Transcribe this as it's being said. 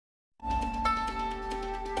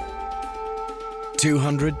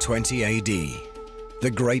220 AD,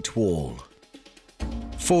 the Great Wall.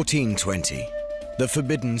 1420, the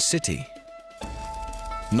Forbidden City.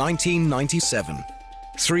 1997,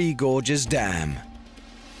 Three Gorges Dam.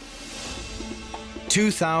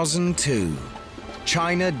 2002,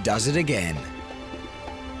 China does it again.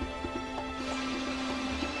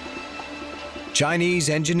 Chinese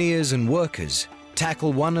engineers and workers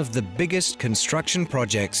tackle one of the biggest construction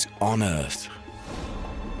projects on Earth.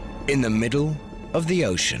 In the middle of the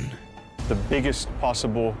ocean. The biggest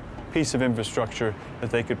possible piece of infrastructure that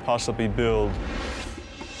they could possibly build.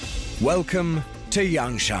 Welcome to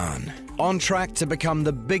Yangshan, on track to become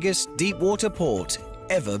the biggest deep-water port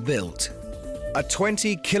ever built. A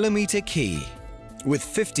 20-kilometer quay with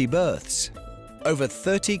 50 berths, over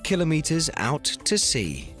 30 kilometers out to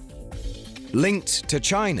sea. Linked to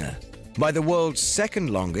China by the world's second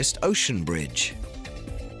longest ocean bridge,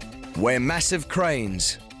 where massive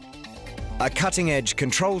cranes, a cutting-edge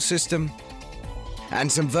control system,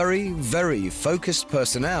 and some very, very focused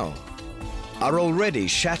personnel are already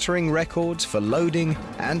shattering records for loading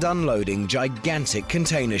and unloading gigantic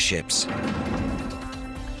container ships.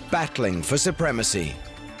 Battling for supremacy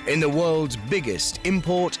in the world's biggest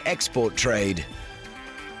import-export trade.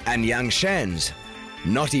 And Yangshan's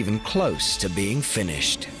not even close to being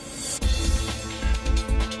finished.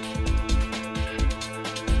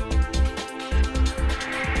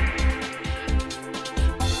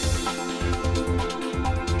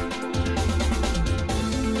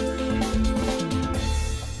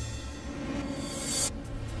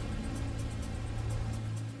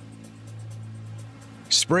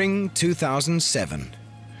 Spring 2007,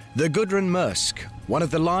 the Gudrun Maersk, one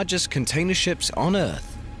of the largest container ships on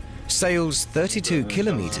Earth, sails 32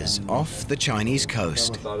 kilometers off the Chinese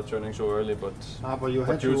coast. I started turning so early, but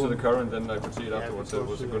due to the current, then I could see it afterwards. It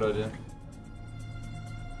was a good idea.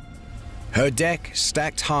 Her deck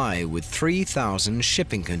stacked high with 3,000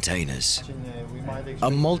 shipping containers, a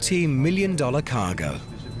multi-million-dollar cargo.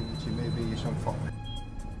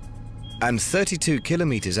 And 32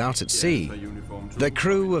 kilometers out at sea, the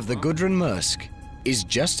crew of the Gudrun Maersk is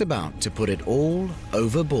just about to put it all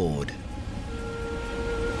overboard.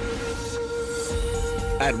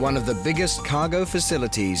 At one of the biggest cargo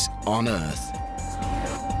facilities on Earth.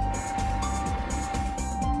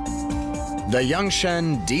 The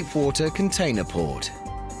Yangshan Deepwater Container Port.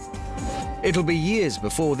 It'll be years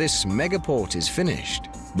before this megaport is finished,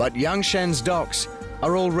 but Yangshan's docks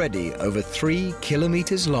are already over 3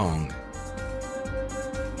 kilometers long.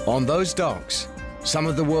 On those docks, some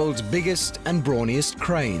of the world's biggest and brawniest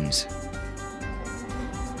cranes,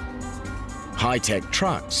 high-tech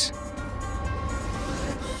trucks,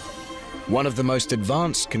 one of the most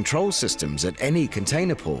advanced control systems at any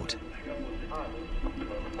container port,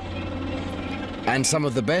 and some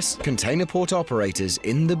of the best container port operators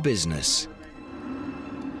in the business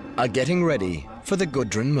are getting ready for the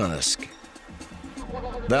Gudrun Maersk.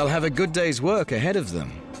 They'll have a good day's work ahead of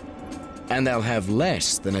them, and they'll have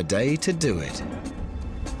less than a day to do it.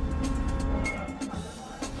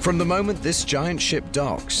 From the moment this giant ship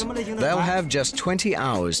docks, they'll have just 20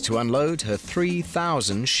 hours to unload her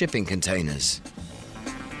 3,000 shipping containers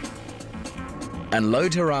and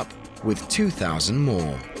load her up with 2,000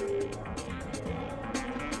 more.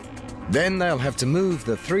 Then they'll have to move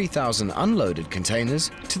the 3,000 unloaded containers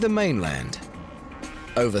to the mainland,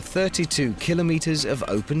 over 32 kilometers of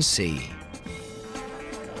open sea.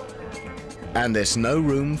 And there's no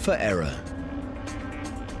room for error.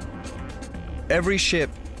 Every ship,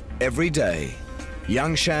 every day,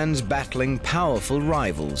 Yangshan's battling powerful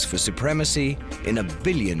rivals for supremacy in a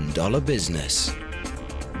billion-dollar business.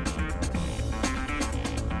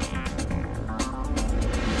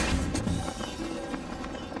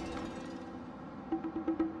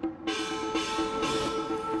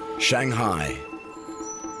 Shanghai,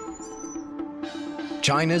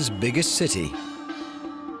 China's biggest city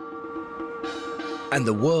and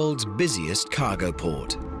the world's busiest cargo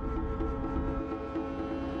port.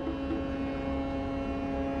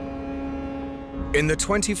 In the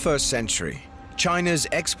 21st century, China's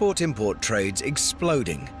export-import trade's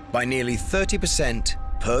exploding by nearly 30%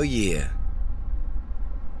 per year.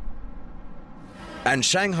 And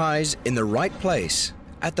Shanghai's in the right place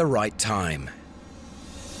at the right time.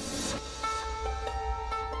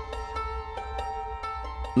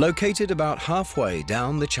 Located about halfway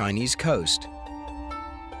down the Chinese coast,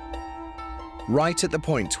 right at the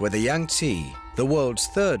point where the Yangtze, the world's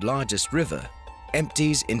third largest river,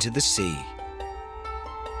 empties into the sea.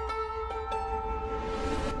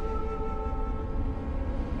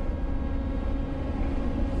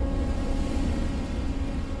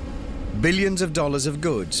 Billions of dollars of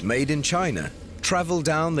goods made in China travel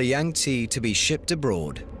down the Yangtze to be shipped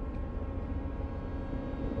abroad.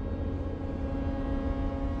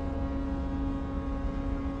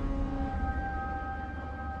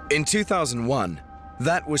 In 2001,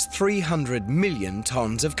 that was 300 million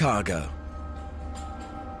tons of cargo.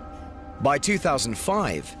 By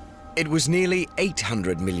 2005, it was nearly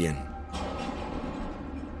 800 million.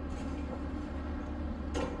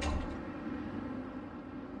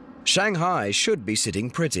 Shanghai should be sitting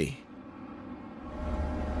pretty.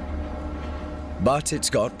 But it's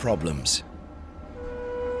got problems.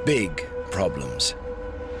 Big problems.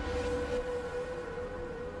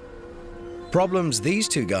 Problems these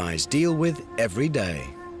two guys deal with every day.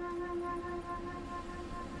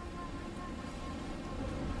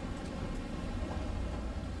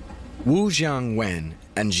 Wu Jiangwen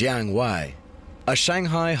and Jiang Wei are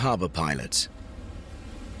Shanghai harbor pilots.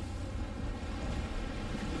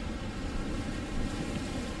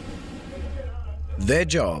 Their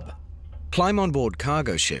job: climb on board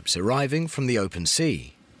cargo ships arriving from the open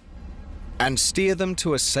sea and steer them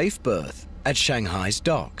to a safe berth at Shanghai's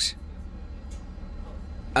docks.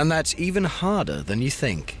 And that's even harder than you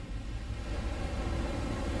think.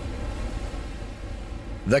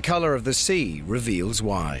 The color of the sea reveals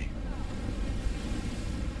why.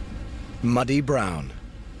 Muddy brown,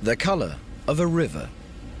 the color of a river.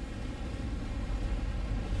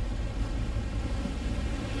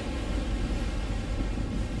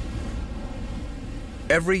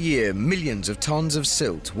 Every year, millions of tons of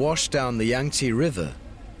silt wash down the Yangtze River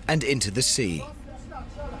and into the sea.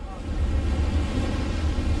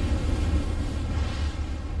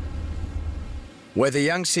 Where the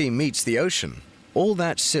Yangtze meets the ocean, all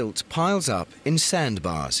that silt piles up in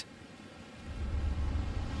sandbars.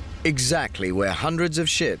 Exactly where hundreds of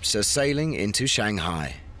ships are sailing into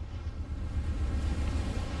Shanghai.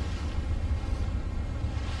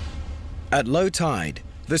 At low tide,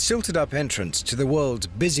 the silted-up entrance to the world's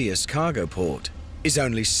busiest cargo port is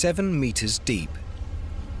only 7 meters deep.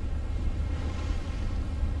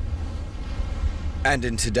 And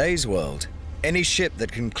in today's world, any ship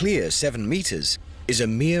that can clear 7 meters is a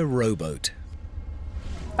mere rowboat.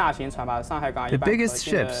 The biggest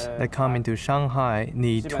ships that come into Shanghai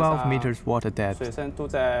need 12 meters water depth.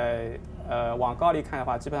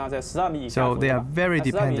 So they are very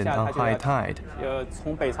dependent on high tide.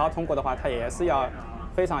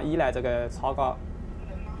 So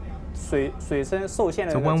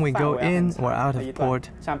when we go in or out of port,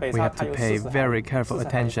 we have to pay very careful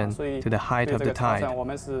attention to the height of the tide.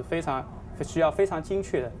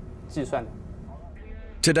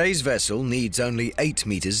 Today's vessel needs only 8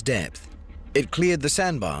 meters depth. It cleared the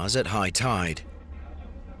sandbars at high tide.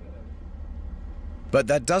 But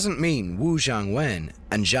that doesn't mean Wu Jiangwen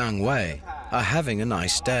and Jiang Wei are having a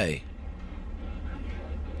nice day.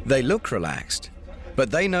 They look relaxed,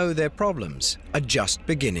 but they know their problems are just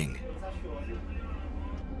beginning.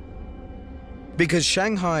 Because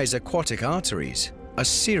Shanghai's aquatic arteries are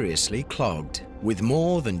seriously clogged with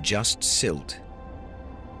more than just silt.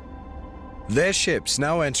 Their ship's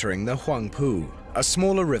now entering the Huangpu, a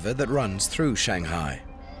smaller river that runs through Shanghai.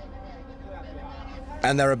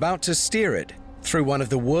 And they're about to steer it through one of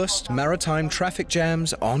the worst maritime traffic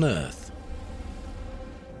jams on Earth.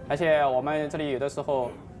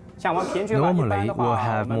 Normally, we'll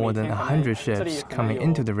have more than 100 ships coming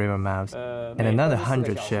into the river mouth and another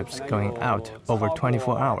 100 ships going out over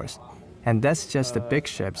 24 hours. And that's just the big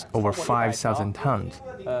ships over 5,000 tons.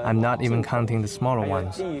 I'm not even counting the smaller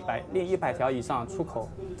ones. It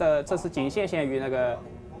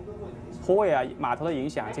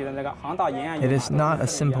is not a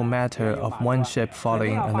simple matter of one ship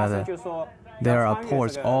following another. There are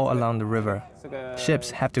ports all along the river.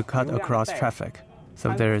 Ships have to cut across traffic,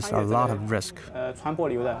 so there is a lot of risk.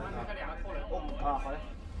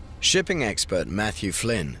 Shipping expert Matthew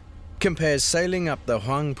Flynn compares sailing up the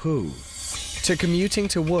Huangpu to commuting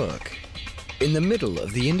to work in the middle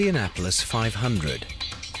of the Indianapolis 500.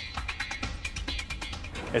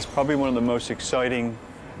 It's probably one of the most exciting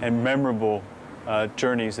and memorable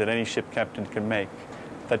journeys that any ship captain can make.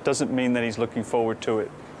 That doesn't mean that he's looking forward to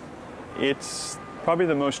it. It's probably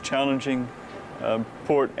the most challenging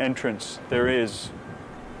port entrance there is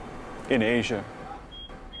in Asia.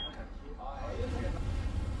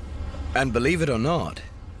 And believe it or not,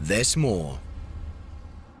 there's more.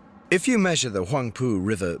 If you measure the Huangpu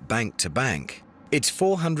River bank to bank, it's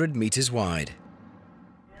 400 meters wide.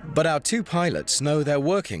 But our two pilots know they're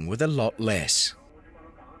working with a lot less.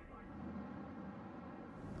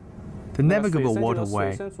 The navigable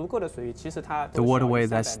waterway, the waterway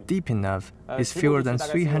that's deep enough, is fewer than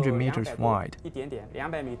 300 meters wide.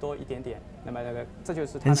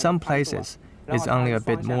 In some places, it's only a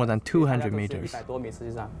bit more than 200 meters.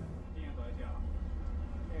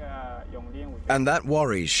 And that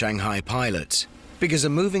worries Shanghai pilots, because a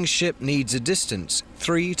moving ship needs a distance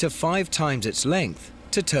 3 to 5 times its length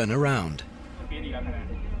to turn around.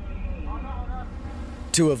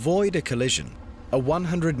 To avoid a collision, a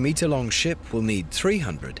 100-meter-long ship will need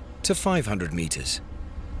 300 to 500 meters.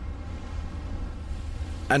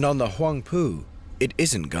 And on the Huangpu, it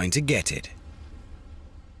isn't going to get it.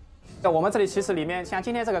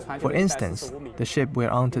 For instance, the ship we're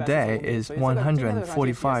on today is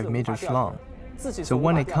 145 meters long. So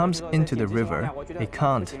when it comes into the river, it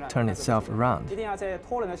can't turn itself around.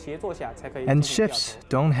 And ships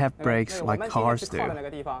don't have brakes like cars do.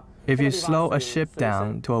 If you slow a ship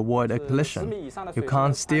down to avoid a collision, you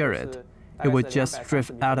can't steer it. It would just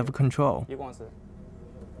drift out of control.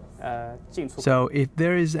 So if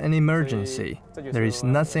there is an emergency, there is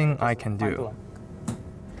nothing I can do.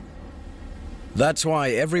 That's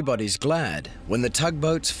why everybody's glad when the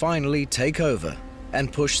tugboats finally take over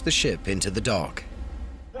and push the ship into the dock.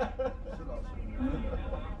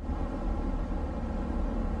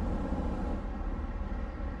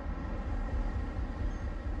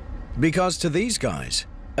 Because to these guys,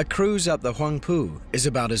 a cruise up the Huangpu is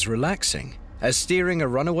about as relaxing as steering a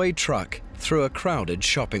runaway truck through a crowded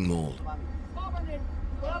shopping mall.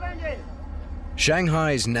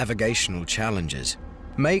 Shanghai's navigational challenges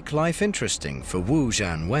make life interesting for Wu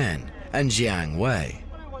Zhanwen and Jiang Wei.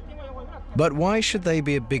 But why should they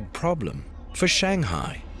be a big problem for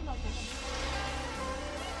Shanghai?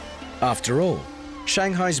 After all,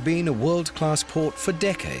 Shanghai's been a world-class port for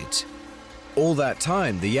decades. All that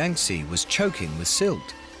time, the Yangtze was choking with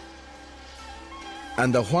silt.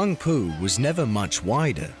 And the Huangpu was never much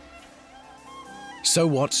wider. So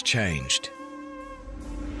what's changed?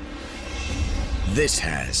 This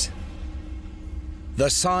has. The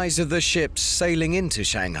size of the ships sailing into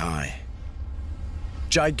Shanghai.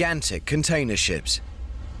 Gigantic container ships.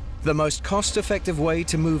 The most cost-effective way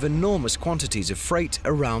to move enormous quantities of freight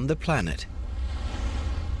around the planet.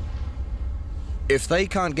 If they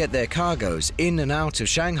can't get their cargoes in and out of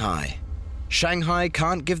Shanghai, Shanghai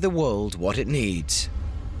can't give the world what it needs.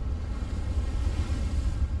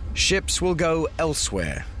 Ships will go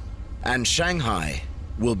elsewhere, and Shanghai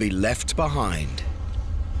will be left behind.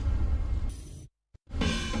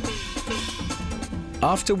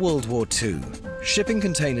 After World War II, shipping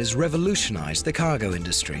containers revolutionized the cargo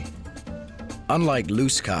industry. Unlike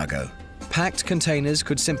loose cargo, packed containers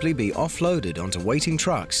could simply be offloaded onto waiting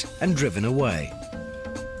trucks and driven away.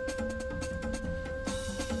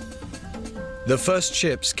 The first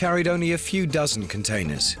ships carried only a few dozen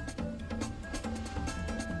containers.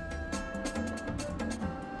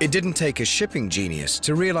 It didn't take a shipping genius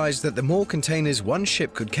to realize that the more containers one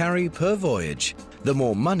ship could carry per voyage, the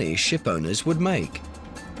more money ship owners would make.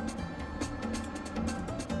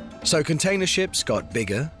 So container ships got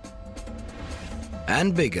bigger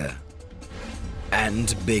and bigger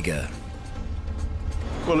and bigger.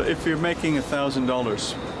 Well, if you're making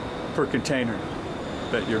 $1,000 per container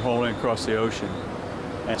that you're hauling across the ocean,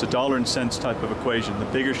 it's a dollar and cents type of equation. The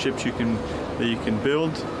bigger ships that you can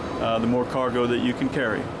build, the more cargo that you can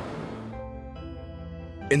carry.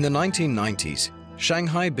 In the 1990s,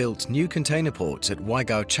 Shanghai built new container ports at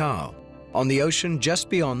Waigaoqiao on the ocean just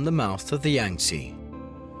beyond the mouth of the Yangtze.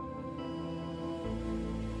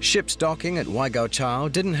 Ships docking at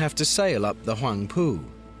Waigaoqiao didn't have to sail up the Huangpu,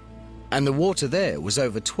 and the water there was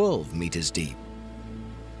over 12 meters deep.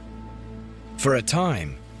 For a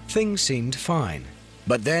time, things seemed fine,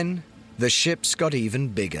 but then the ships got even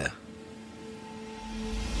bigger.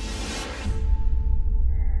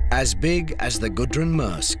 As big as the Gudrun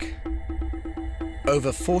Maersk,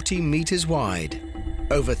 over 40 meters wide,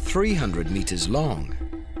 over 300 meters long,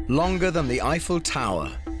 longer than the Eiffel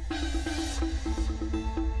Tower,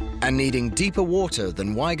 and needing deeper water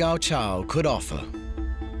than Waigaoqiao could offer.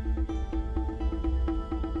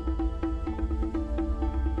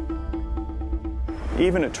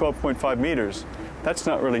 Even at 12.5 meters, that's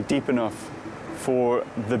not really deep enough for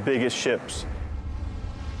the biggest ships.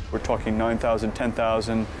 We're talking 9,000,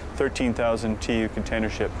 10,000, 13,000 TEU container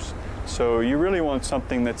ships. So you really want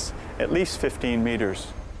something that's at least 15 meters.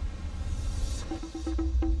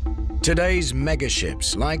 Today's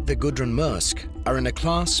megaships, like the Gudrun Maersk, are in a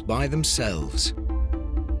class by themselves.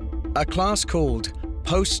 A class called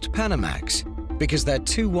Post-Panamax, because they're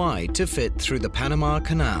too wide to fit through the Panama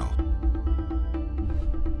Canal.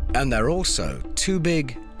 And they're also too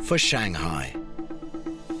big for Shanghai.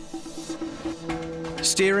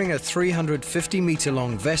 Steering a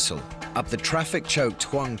 350-meter-long vessel up the traffic-choked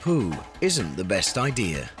Huangpu isn't the best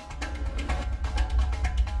idea.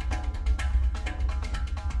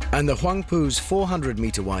 And the Huangpu's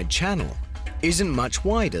 400-meter-wide channel isn't much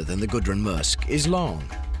wider than the Gudrun-Maersk is long.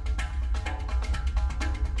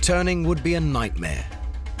 Turning would be a nightmare.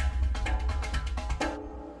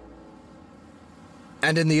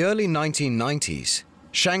 And in the early 1990s,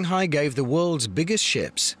 Shanghai gave the world's biggest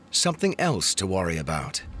ships something else to worry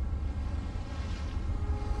about.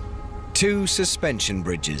 2 suspension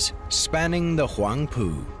bridges spanning the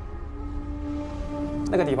Huangpu.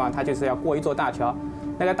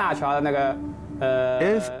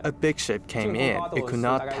 If a big ship came in, it could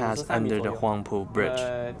not pass under the Huangpu Bridge.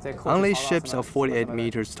 Only ships of 48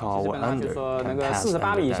 meters tall or under can pass under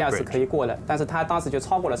that bridge.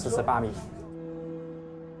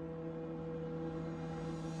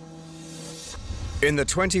 In the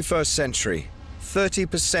 21st century,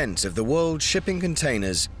 30% of the world's shipping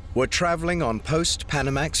containers were traveling on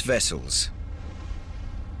post-Panamax vessels.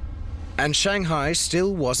 And Shanghai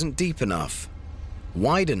still wasn't deep enough,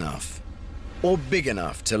 wide enough, or big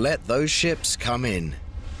enough to let those ships come in.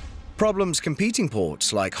 Problems competing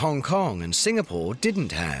ports like Hong Kong and Singapore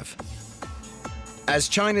didn't have. As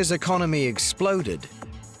China's economy exploded,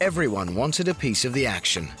 everyone wanted a piece of the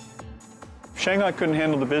action. Shanghai couldn't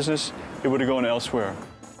handle the business, it would have gone elsewhere.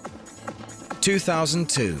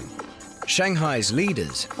 2002, Shanghai's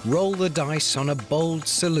leaders roll the dice on a bold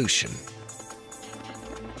solution.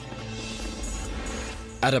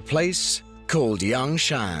 At a place called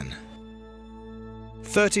Yangshan,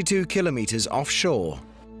 32 kilometers offshore,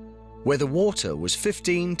 where the water was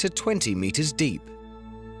 15 to 20 meters deep.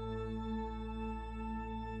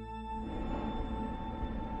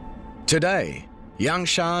 Today,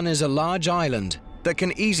 Yangshan is a large island that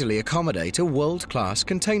can easily accommodate a world-class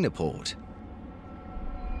container port.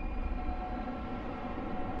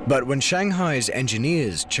 But when Shanghai's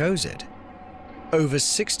engineers chose it, over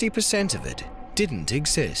 60% of it didn't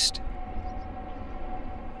exist.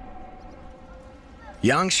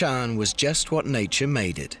 Yangshan was just what nature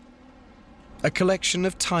made it, a collection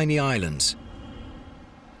of tiny islands,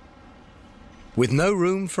 with no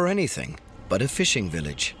room for anything but a fishing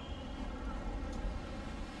village.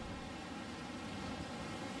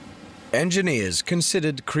 Engineers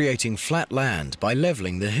considered creating flat land by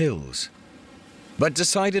leveling the hills, but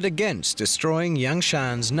decided against destroying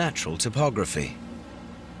Yangshan's natural topography.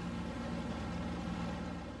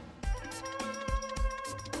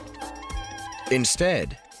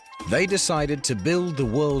 Instead, they decided to build the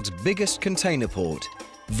world's biggest container port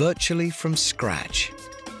virtually from scratch.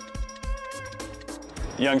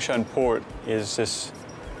 Yangshan Port is this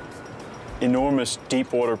enormous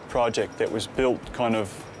deep water project that was built kind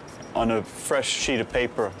of on a fresh sheet of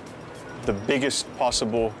paper, the biggest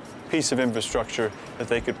possible piece of infrastructure that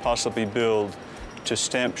they could possibly build to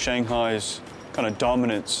stamp Shanghai's kind of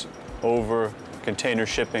dominance over container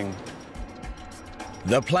shipping.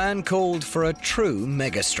 The plan called for a true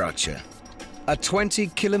megastructure, a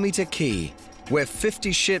 20-kilometer quay where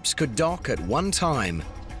 50 ships could dock at one time,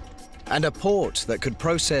 and a port that could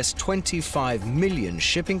process 25 million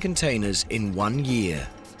shipping containers in 1 year,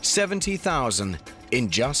 70,000 in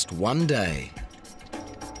just 1 day.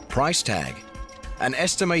 Price tag, an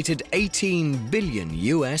estimated $18 billion.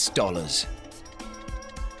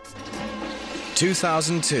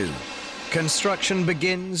 2002, construction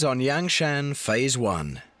begins on Yangshan Phase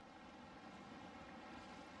 1.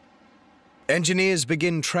 Engineers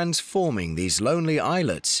begin transforming these lonely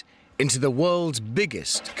islets into the world's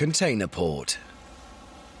biggest container port.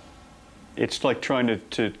 It's like trying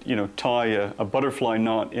to tie a butterfly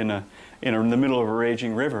knot in the middle of a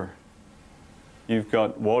raging river. You've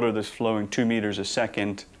got water that's flowing 2 meters a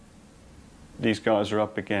second. These guys are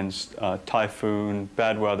up against typhoon,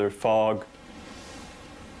 bad weather, fog.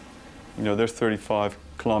 They're 35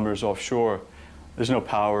 kilometers offshore. There's no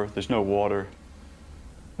power, there's no water.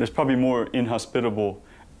 There's probably more inhospitable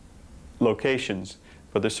locations,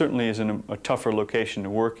 but there certainly isn't a tougher location to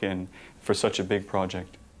work in for such a big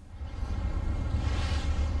project.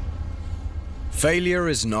 Failure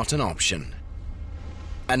is not an option,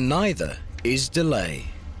 and neither is delay.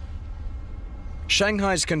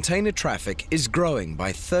 Shanghai's container traffic is growing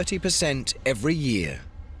by 30% every year.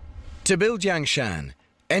 To build Yangshan,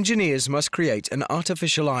 engineers must create an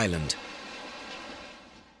artificial island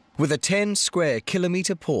with a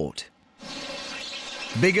 10-square-kilometer port,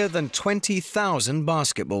 bigger than 20,000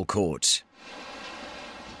 basketball courts,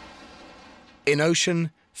 in ocean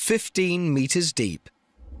 15 meters deep.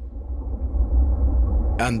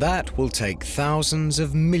 And that will take thousands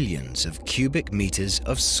of millions of cubic meters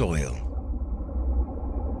of soil.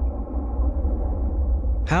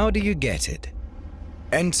 How do you get it?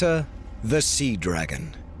 Enter the Sea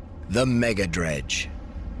Dragon, the mega dredge.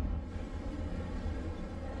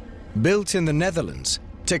 Built in the Netherlands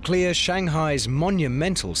to clear Shanghai's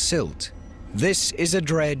monumental silt, this is a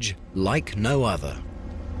dredge like no other.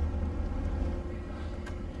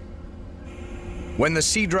 When the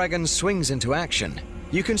Sea Dragon swings into action,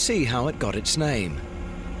 you can see how it got its name.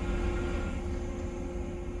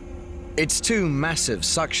 Its two massive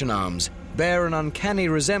suction arms bear an uncanny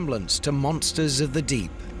resemblance to monsters of the deep.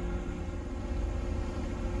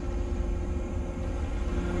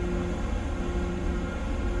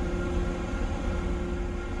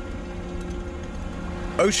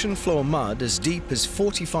 Ocean floor mud as deep as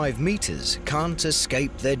 45 meters can't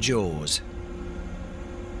escape their jaws.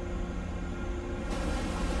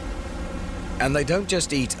 And they don't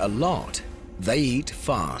just eat a lot, they eat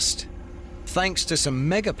fast, thanks to some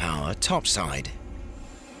mega power topside.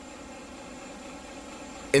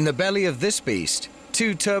 In the belly of this beast,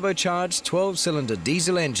 two turbocharged 12-cylinder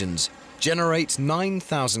diesel engines generate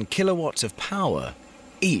 9,000 kilowatts of power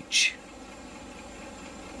each.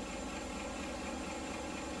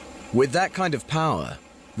 With that kind of power,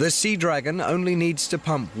 the Sea Dragon only needs to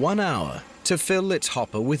pump 1 hour to fill its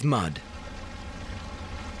hopper with mud.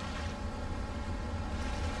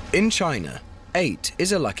 In China, 8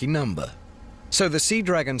 is a lucky number, so the Sea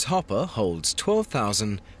Dragon's hopper holds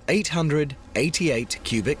 12,888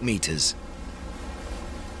 cubic meters.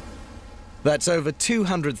 That's over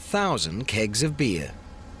 200,000 kegs of beer.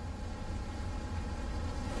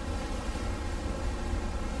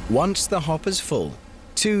 Once the hopper's full,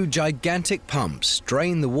 two gigantic pumps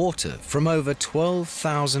drain the water from over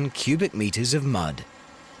 12,000 cubic meters of mud.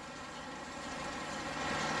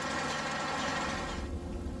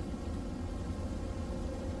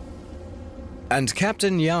 And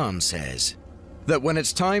Captain Yan says that when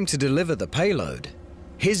it's time to deliver the payload,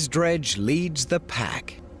 his dredge leads the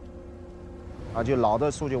pack. Older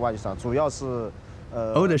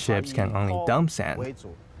ships can only dump sand,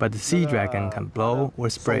 but the Sea Dragon can blow or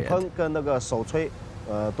spray it.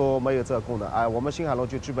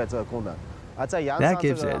 That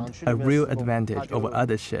gives it a real advantage over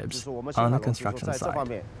other ships on the construction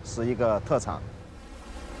site.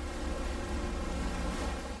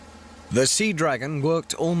 The Sea Dragon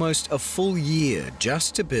worked almost a full year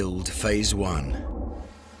just to build Phase 1.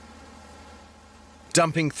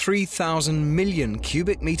 Dumping 3,000 million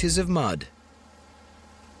cubic meters of mud.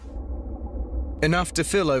 Enough to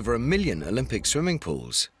fill over 1 million Olympic swimming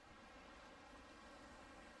pools.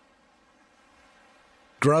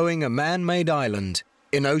 Growing a man-made island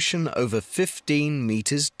in ocean over 15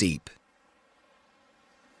 meters deep.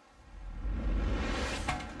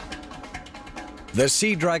 The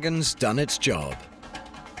Sea Dragon's done its job.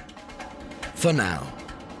 For now.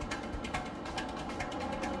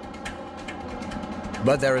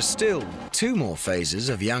 But there are still 2 more phases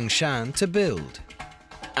of Yangshan to build.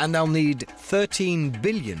 And they'll need 13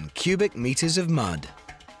 billion cubic meters of mud.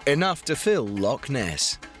 Enough to fill Loch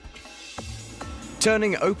Ness.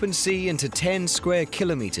 Turning open sea into 10 square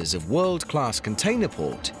kilometers of world-class container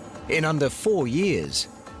port in under 4 years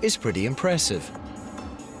is pretty impressive.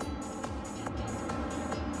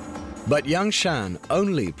 But Yangshan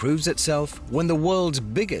only proves itself when the world's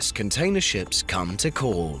biggest container ships come to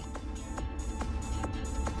call.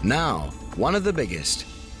 Now, one of the biggest,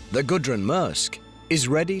 the Gudrun Maersk, is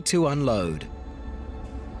ready to unload.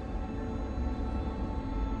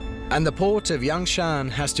 And the port of Yangshan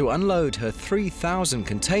has to unload her 3,000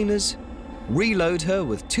 containers, reload her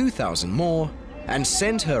with 2,000 more, and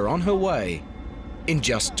send her on her way in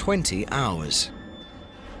just 20 hours.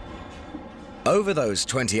 Over those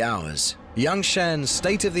 20 hours, Yangshan's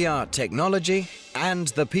state-of-the-art technology and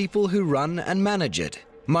the people who run and manage it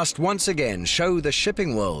must once again show the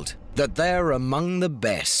shipping world that they're among the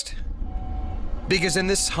best. Because in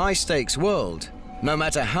this high-stakes world, no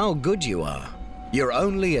matter how good you are, you're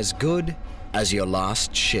only as good as your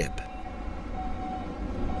last ship.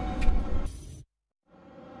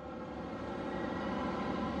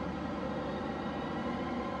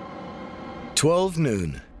 12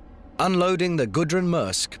 noon. Unloading the Gudrun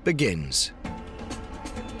Maersk begins.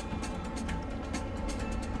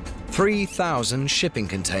 3,000 shipping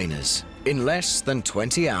containers in less than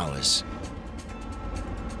 20 hours.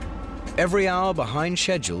 Every hour behind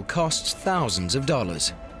schedule costs thousands of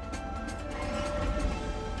dollars.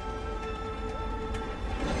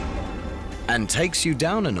 And takes you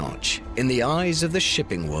down a notch in the eyes of the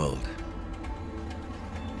shipping world.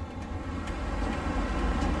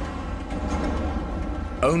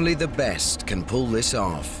 Only the best can pull this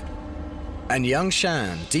off. And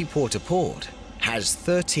Yangshan Deepwater Port has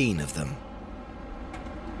 13 of them.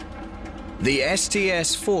 The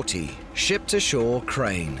STS-40 ship-to-shore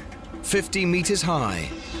crane, 50 meters high.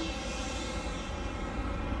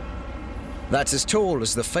 That's as tall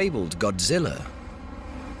as the fabled Godzilla.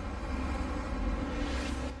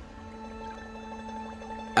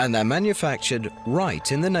 And they're manufactured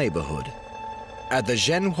right in the neighborhood, at the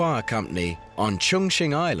Zhenhua Company on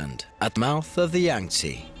Chongqing Island at the mouth of the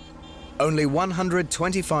Yangtze, only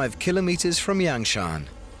 125 kilometers from Yangshan.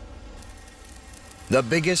 The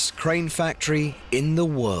biggest crane factory in the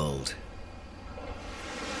world.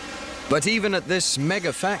 But even at this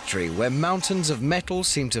mega factory where mountains of metal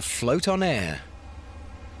seem to float on air,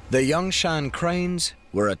 the Yangshan cranes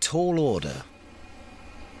were a tall order.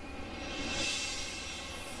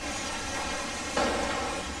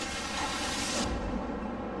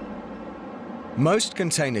 Most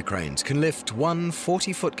container cranes can lift one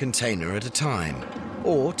 40-foot container at a time,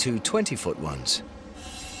 or two 20-foot ones.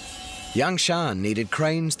 Yangshan needed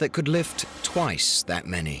cranes that could lift twice that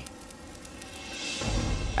many,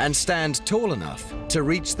 and stand tall enough to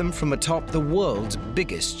reach them from atop the world's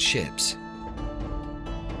biggest ships.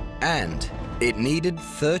 And it needed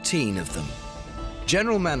 13 of them.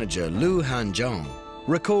 General Manager Lu Hanzhong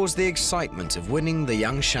recalls the excitement of winning the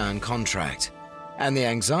Yangshan contract and the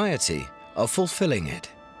anxiety of fulfilling it.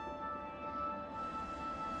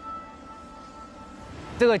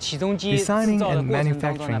 Designing and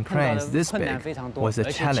manufacturing cranes this big was a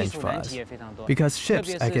challenge for us, because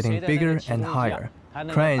ships are getting bigger and higher.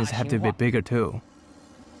 Cranes have to be bigger too.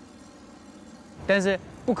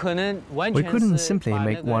 We couldn't simply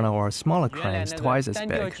make one of our smaller cranes twice as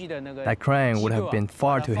big. That crane would have been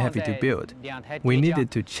far too heavy to build. We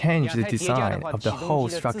needed to change the design of the whole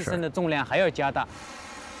structure.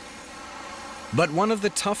 But one of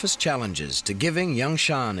the toughest challenges to giving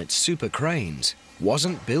Yangshan its super cranes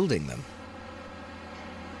wasn't building them.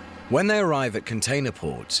 When they arrive at container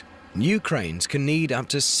ports, new cranes can need up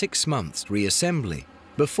to 6 months reassembly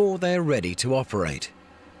before they are ready to operate.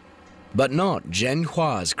 But not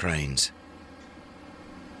Zhenhua's cranes.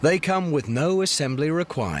 They come with no assembly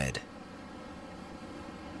required.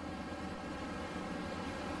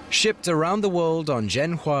 Shipped around the world on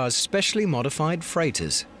Zhenhua's specially modified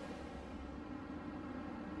freighters.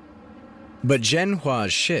 But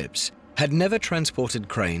Zhenhua's ships had never transported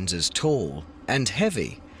cranes as tall and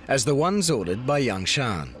heavy as the ones ordered by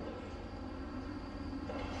Yangshan.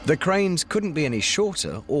 The cranes couldn't be any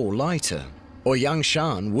shorter or lighter, or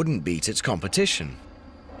Yangshan wouldn't beat its competition.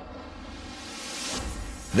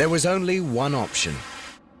 There was only one option: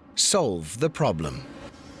 solve the problem.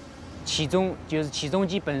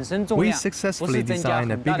 We successfully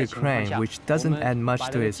designed a bigger crane which doesn't add much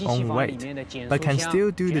to its own weight, but can still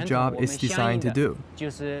do the job it's designed to do.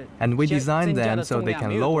 And we designed them so they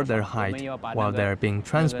can lower their height while they're being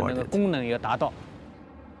transported.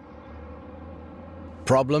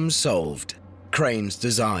 Problem solved. Cranes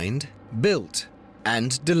designed, built,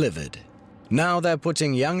 and delivered. Now they're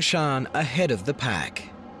putting Yangshan ahead of the pack.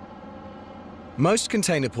 Most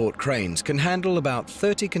container port cranes can handle about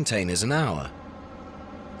 30 containers an hour.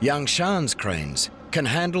 Yangshan's cranes can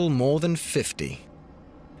handle more than 50.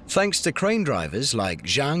 Thanks to crane drivers like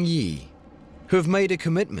Zhang Yi, who've made a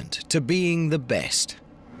commitment to being the best.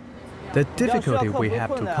 The difficulty we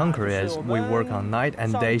have to conquer is we work on night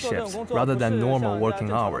and day shifts rather than normal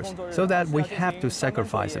working hours, so that we have to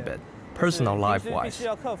sacrifice a bit, personal life-wise.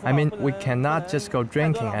 I mean, we cannot just go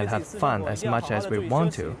drinking and have fun as much as we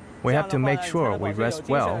want to. We have to make sure we rest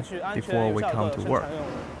well before we come to work.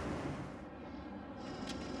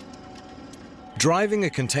 Driving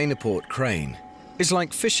a container port crane is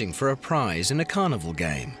like fishing for a prize in a carnival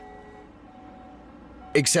game.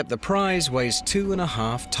 Except the prize weighs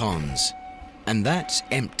 2.5 tons, and that's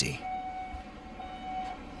empty.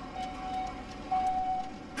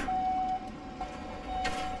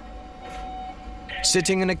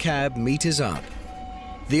 Sitting in a cab meters up,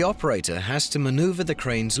 the operator has to maneuver the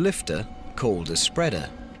crane's lifter, called a spreader,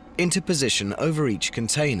 into position over each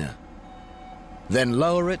container, then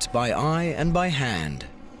lower it by eye and by hand.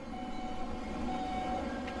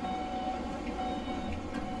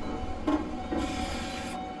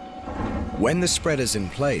 When the spreader's in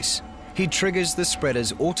place, he triggers the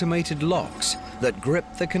spreader's automated locks that grip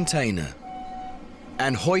the container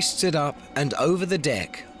and hoists it up and over the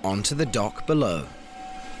deck onto the dock below,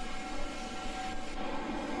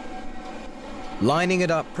 lining it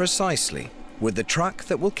up precisely with the truck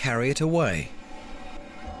that will carry it away.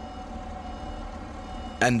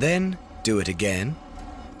 And then do it again,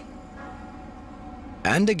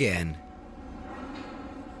 and again,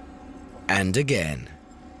 and again.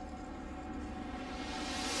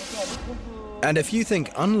 And if you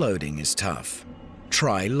think unloading is tough,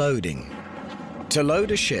 try loading. To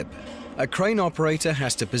load a ship, a crane operator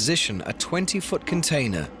has to position a 20-foot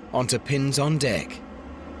container onto pins on deck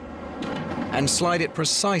and slide it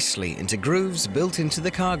precisely into grooves built into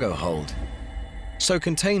the cargo hold, so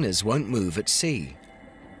containers won't move at sea.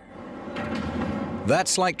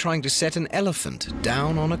 That's like trying to set an elephant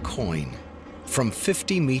down on a coin from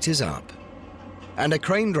 50 meters up. And a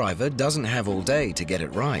crane driver doesn't have all day to get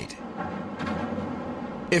it right.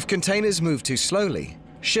 If containers move too slowly,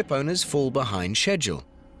 ship owners fall behind schedule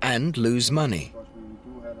and lose money.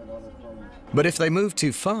 But if they move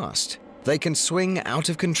too fast, they can swing out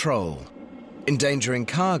of control, endangering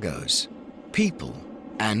cargoes, people,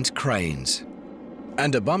 and cranes.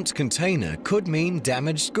 And a bumped container could mean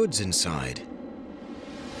damaged goods inside.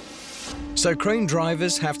 So crane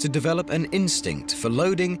drivers have to develop an instinct for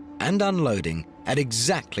loading and unloading at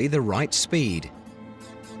exactly the right speed.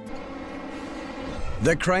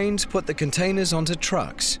 The cranes put the containers onto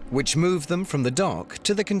trucks, which move them from the dock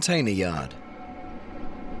to the container yard.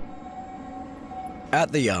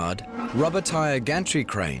 At the yard, rubber tire gantry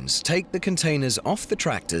cranes take the containers off the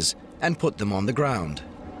tractors and put them on the ground.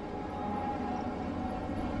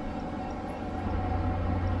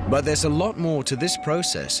 But there's a lot more to this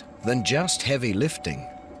process than just heavy lifting.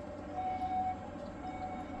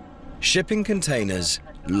 Shipping containers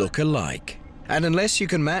look alike, and unless you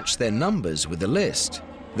can match their numbers with the list,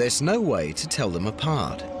 there's no way to tell them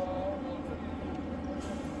apart.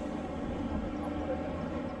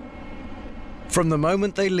 From the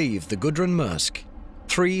moment they leave the Gudrun Maersk,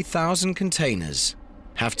 3,000 containers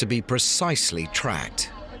have to be precisely tracked.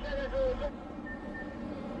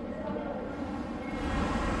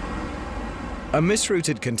 A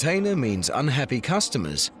misrouted container means unhappy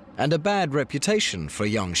customers and a bad reputation for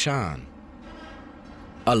Yangshan.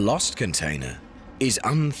 A lost container is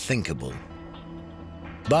unthinkable.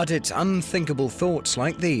 But it's unthinkable thoughts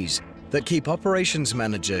like these that keep operations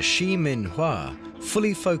manager Shi Minhua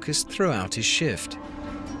fully focused throughout his shift.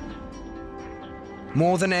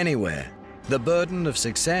 More than anywhere, the burden of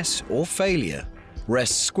success or failure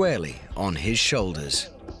rests squarely on his shoulders.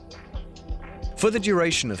 For the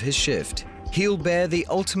duration of his shift, he'll bear the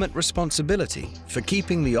ultimate responsibility for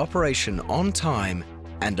keeping the operation on time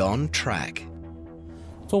and on track.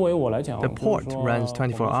 The port runs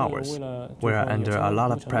 24 hours. We are under a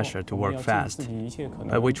lot of pressure to work fast,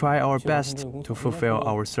 but we try our best to fulfill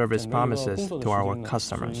our service promises to our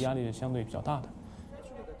customers.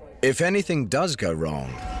 If anything does go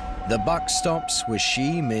wrong, the buck stops with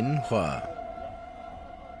Shi Minhua.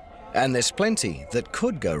 And there's plenty that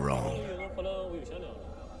could go wrong.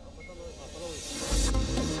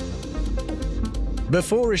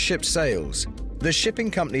 Before a ship sails, the shipping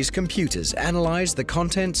company's computers analyze the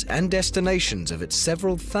contents and destinations of its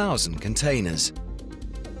several thousand containers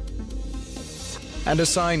and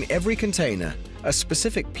assign every container a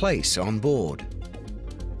specific place on board.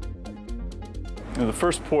 Now, the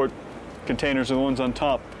first port containers are the ones on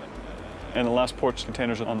top, and the last port's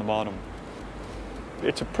containers are on the bottom.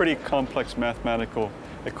 It's a pretty complex mathematical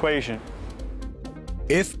equation.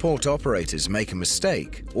 If port operators make a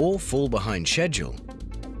mistake or fall behind schedule,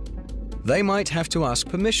 they might have to ask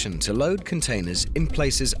permission to load containers in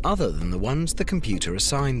places other than the ones the computer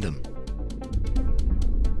assigned them.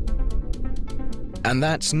 And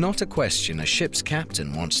that's not a question a ship's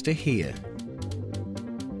captain wants to hear.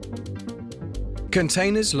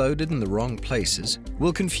 Containers loaded in the wrong places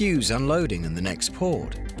will confuse unloading in the next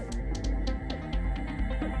port.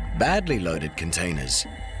 Badly loaded containers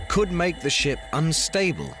could make the ship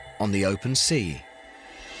unstable on the open sea.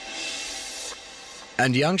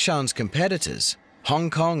 And Yangshan's competitors, Hong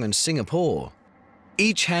Kong and Singapore,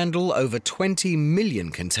 each handle over 20 million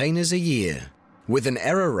containers a year with an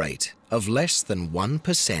error rate of less than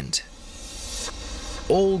 1%.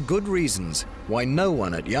 All good reasons why no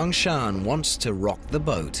one at Yangshan wants to rock the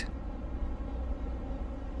boat.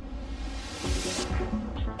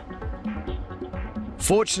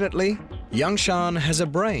 Fortunately, Yangshan has a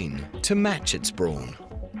brain to match its brawn.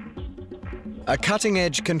 A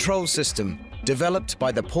cutting-edge control system developed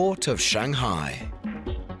by the port of Shanghai.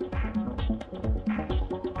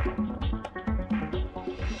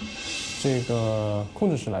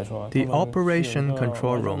 The operation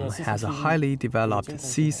control room has a highly developed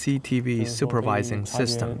CCTV supervising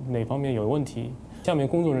system,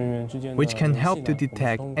 which can help to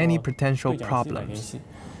detect any potential problems.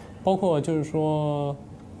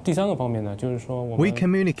 We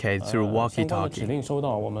communicate through walkie-talkie.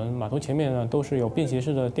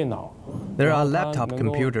 There are laptop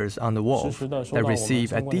computers on the wharf that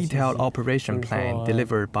receive a detailed operation plan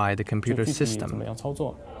delivered by the computer system.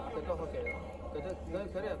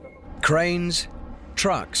 Cranes,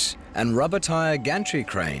 trucks, and rubber tire gantry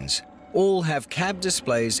cranes all have cab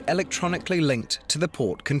displays electronically linked to the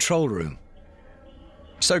port control room.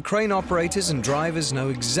 So crane operators and drivers know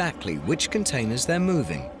exactly which containers they're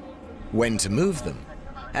moving, when to move them,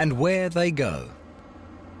 and where they go.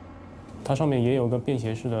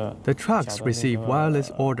 The trucks receive wireless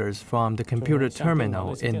orders from the computer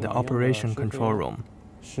terminal in the operation control room.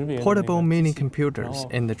 Portable mini computers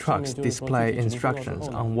in the trucks display instructions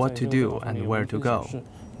on what to do and where to go.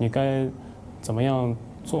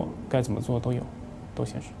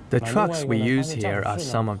 The trucks we use here are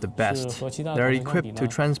some of the best. They're equipped to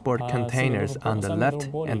transport containers on the left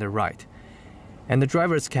and the right. And the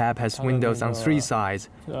driver's cab has windows on 3 sides,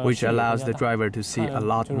 which allows the driver to see a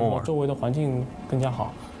lot more.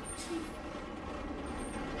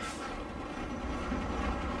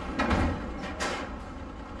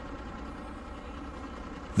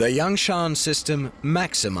 The Yangshan system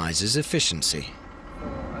maximizes efficiency.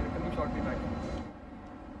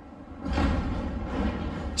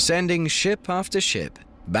 Sending ship after ship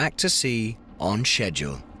back to sea on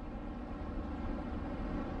schedule.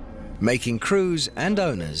 Making crews and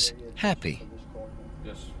owners happy.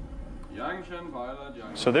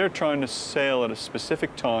 So they're trying to sail at a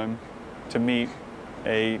specific time to meet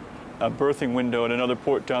a berthing window at another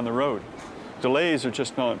port down the road. Delays are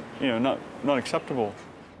just not acceptable.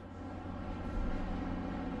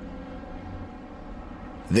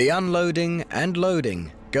 The unloading and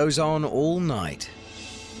loading goes on all night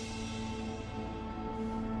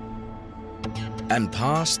and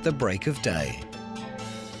past the break of day.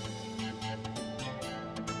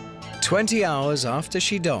 20 hours after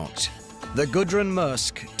she docked, the Gudrun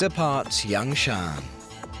Maersk departs Yangshan,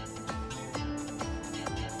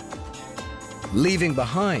 leaving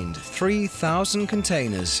behind 3,000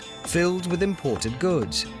 containers filled with imported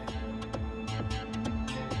goods.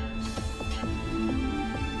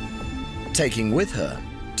 Taking with her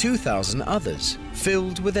 2,000 others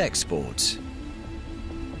filled with exports.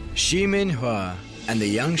 Xi Minhua and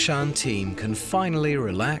the Yangshan team can finally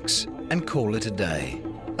relax and call it a day.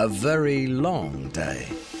 A very long day.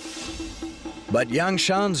 But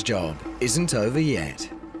Yangshan's job isn't over yet.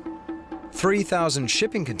 3,000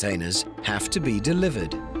 shipping containers have to be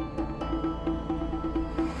delivered.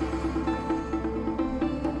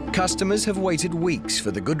 Customers have waited weeks for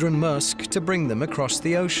the Gudrun Maersk to bring them across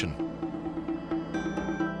the ocean.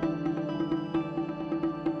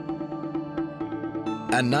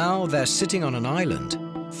 And now they're sitting on an island,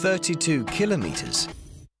 32 kilometers.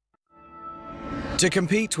 To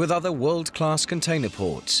compete with other world-class container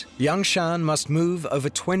ports, Yangshan must move over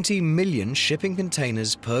 20 million shipping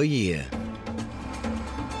containers per year.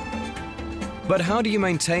 But how do you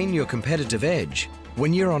maintain your competitive edge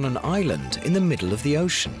when you're on an island in the middle of the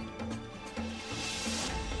ocean?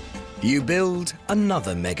 You build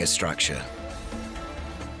another megastructure.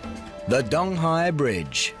 The Donghai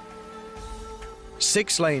Bridge.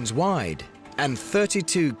 6 lanes wide and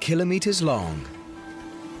 32 kilometers long.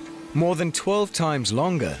 More than 12 times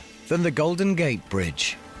longer than the Golden Gate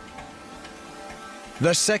Bridge.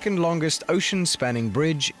 The second longest ocean-spanning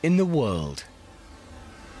bridge in the world.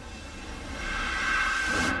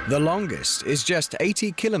 The longest is just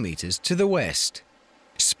 80 kilometers to the west,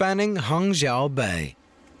 spanning Hangzhou Bay.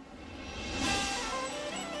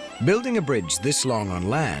 Building a bridge this long on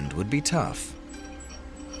land would be tough.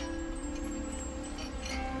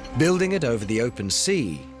 Building it over the open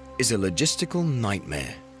sea is a logistical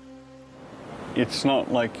nightmare. It's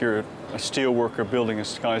not like you're a steel worker building a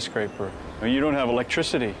skyscraper. You don't have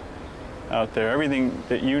electricity out there. Everything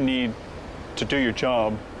that you need to do your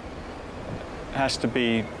job has to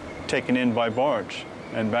be taken in by barge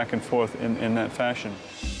and back and forth in that fashion.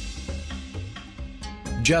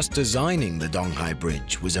 Just designing the Donghai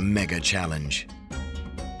Bridge was a mega challenge.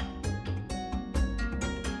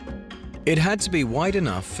 It had to be wide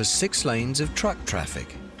enough for 6 lanes of truck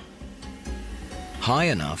traffic, high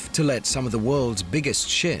enough to let some of the world's biggest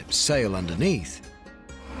ships sail underneath,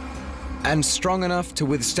 and strong enough to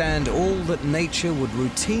withstand all that nature would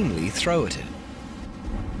routinely throw at it.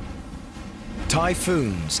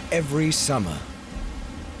 Typhoons every summer,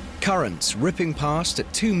 currents ripping past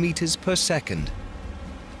at 2 meters per second,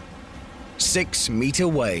 6-meter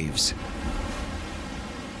waves.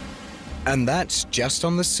 And that's just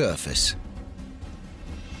on the surface.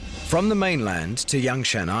 From the mainland to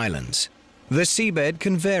Yangshan Islands, the seabed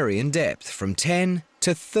can vary in depth from 10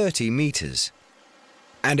 to 30 meters.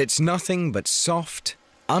 And it's nothing but soft,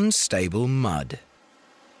 unstable mud.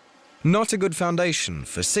 Not a good foundation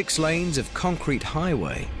for 6 lanes of concrete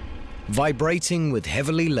highway, vibrating with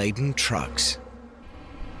heavily laden trucks.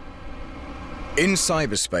 In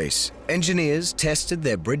cyberspace, engineers tested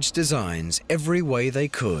their bridge designs every way they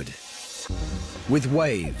could. With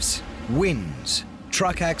waves, winds,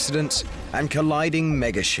 truck accidents, and colliding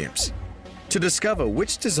megaships, to discover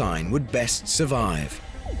which design would best survive.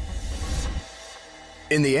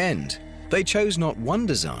 In the end, they chose not one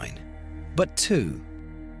design, but two.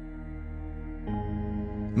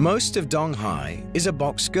 Most of Donghai is a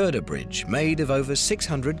box girder bridge made of over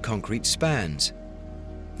 600 concrete spans.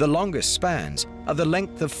 The longest spans are the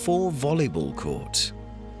length of 4 volleyball courts.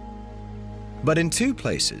 But in 2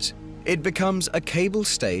 places, it becomes a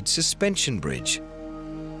cable-stayed suspension bridge,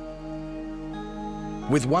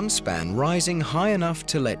 with one span rising high enough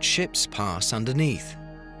to let ships pass underneath.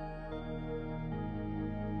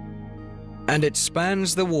 And it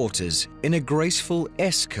spans the waters in a graceful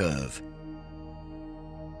S-curve,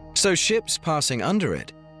 so ships passing under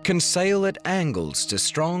it can sail at angles to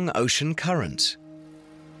strong ocean currents.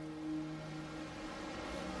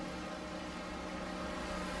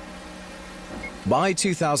 By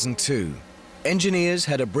 2002, engineers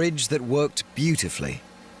had a bridge that worked beautifully,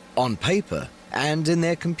 on paper and in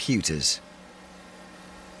their computers.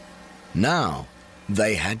 Now,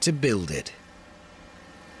 they had to build it.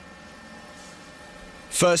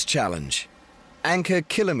 First challenge: anchor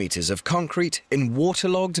kilometers of concrete in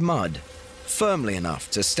waterlogged mud, firmly enough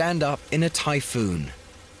to stand up in a typhoon.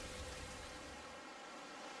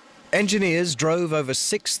 Engineers drove over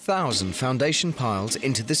 6,000 foundation piles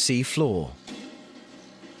into the sea floor,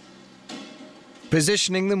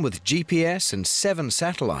 positioning them with GPS and 7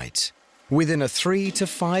 satellites within a 3 to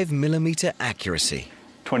 5 millimeter accuracy.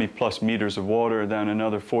 20 plus meters of water, then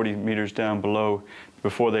another 40 meters down below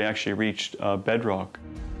before they actually reached bedrock.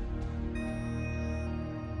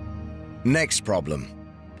 Next problem: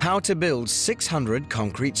 how to build 600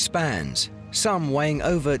 concrete spans, some weighing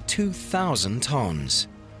over 2,000 tons.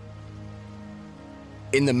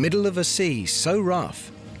 In the middle of a sea so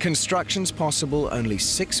rough, construction's possible only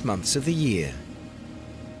 6 months of the year.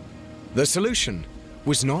 The solution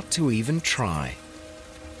was not to even try.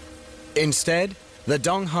 Instead, the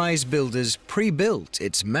Donghai's builders pre-built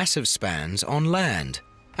its massive spans on land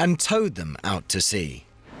and towed them out to sea.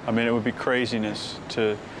 I mean, it would be craziness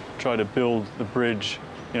to try to build the bridge,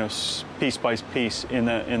 piece by piece in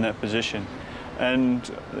that position. And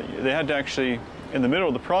they had to actually, in the middle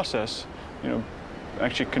of the process,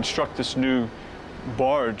 actually construct this new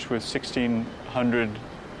barge with 1,600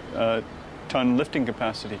 ton lifting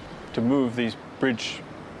capacity to move these bridge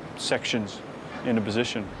sections into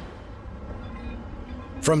position.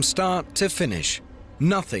 From start to finish,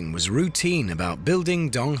 nothing was routine about building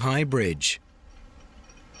Donghai Bridge,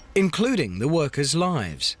 including the workers'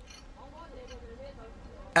 lives.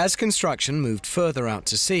 As construction moved further out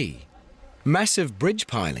to sea, massive bridge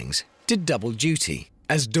pilings did double duty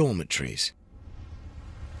as dormitories.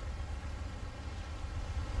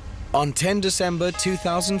 On 10 December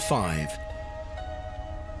 2005,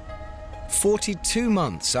 42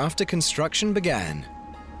 months after construction began,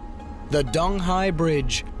 the Donghai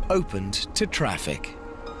Bridge opened to traffic.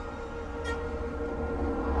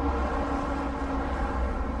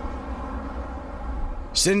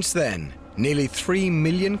 Since then, nearly 3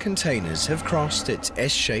 million containers have crossed its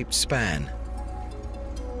S-shaped span.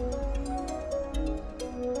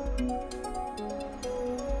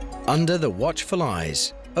 Under the watchful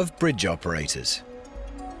eyes of bridge operators.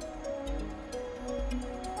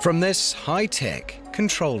 From this high-tech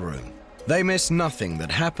control room, they miss nothing that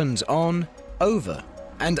happens on, over,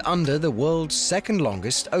 and under the world's second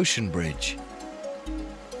longest ocean bridge.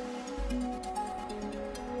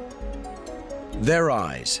 Their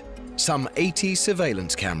eyes, some 80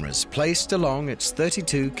 surveillance cameras placed along its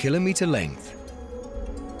 32-kilometer length.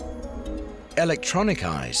 Electronic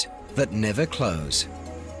eyes that never close.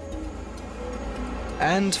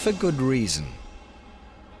 And for good reason.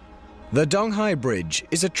 The Donghai Bridge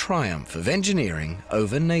is a triumph of engineering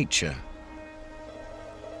over nature.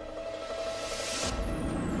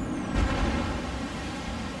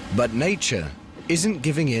 But nature isn't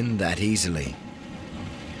giving in that easily.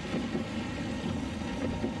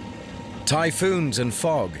 Typhoons and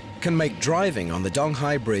fog can make driving on the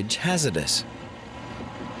Donghai Bridge hazardous.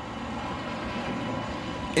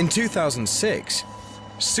 In 2006,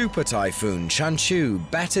 Super Typhoon Chanchu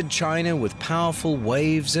battered China with powerful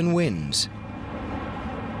waves and winds.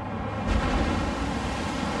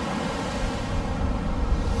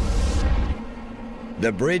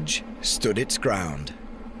 The bridge stood its ground.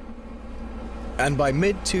 And by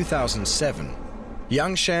mid-2007,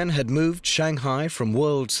 Yangshan had moved Shanghai from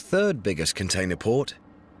world's 3rd biggest container port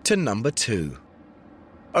to number 2.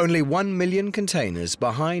 Only 1 million containers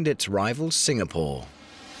behind its rival Singapore.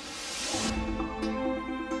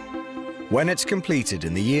 When it's completed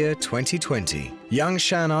in the year 2020,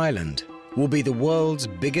 Yangshan Island will be the world's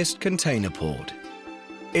biggest container port.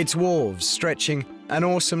 Its wharves stretching an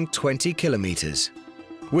awesome 20 kilometers,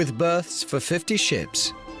 with berths for 50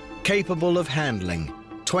 ships, capable of handling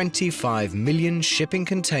 25 million shipping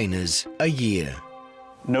containers a year.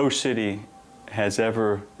 No city has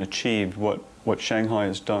ever achieved what Shanghai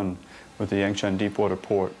has done with the Yangshan Deepwater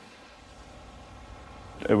Port.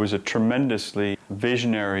 It was a tremendously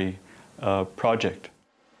visionary project.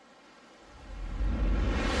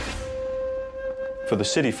 For the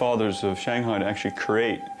city fathers of Shanghai to actually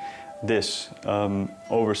create this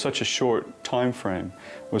over such a short time frame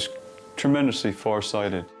was tremendously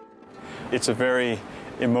far-sighted. It's a very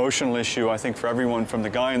emotional issue, I think, for everyone, from the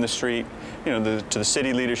guy in the street, you know, to the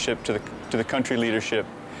city leadership, to the country leadership.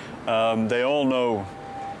 They all know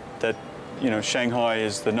that, you know, Shanghai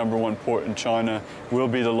is the #1 port in China, will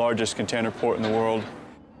be the largest container port in the world.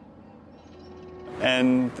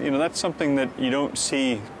 And, you know, that's something that you don't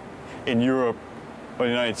see in Europe or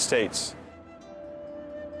the United States.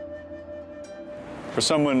 For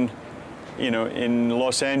someone, you know, in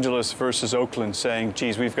Los Angeles versus Oakland saying,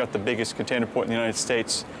 geez, we've got the biggest container port in the United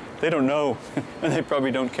States, they don't know, and they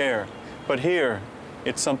probably don't care. But here,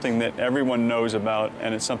 it's something that everyone knows about,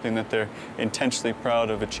 and it's something that they're intensely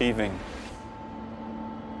proud of achieving.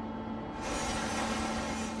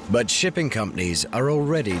 But shipping companies are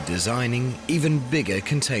already designing even bigger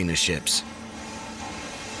container ships.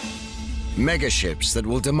 Mega ships that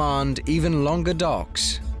will demand even longer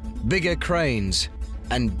docks, bigger cranes,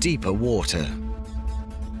 and deeper water.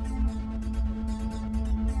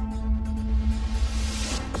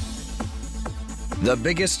 The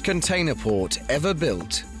biggest container port ever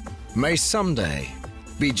built may someday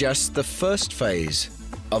be just the first phase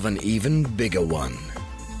of an even bigger one.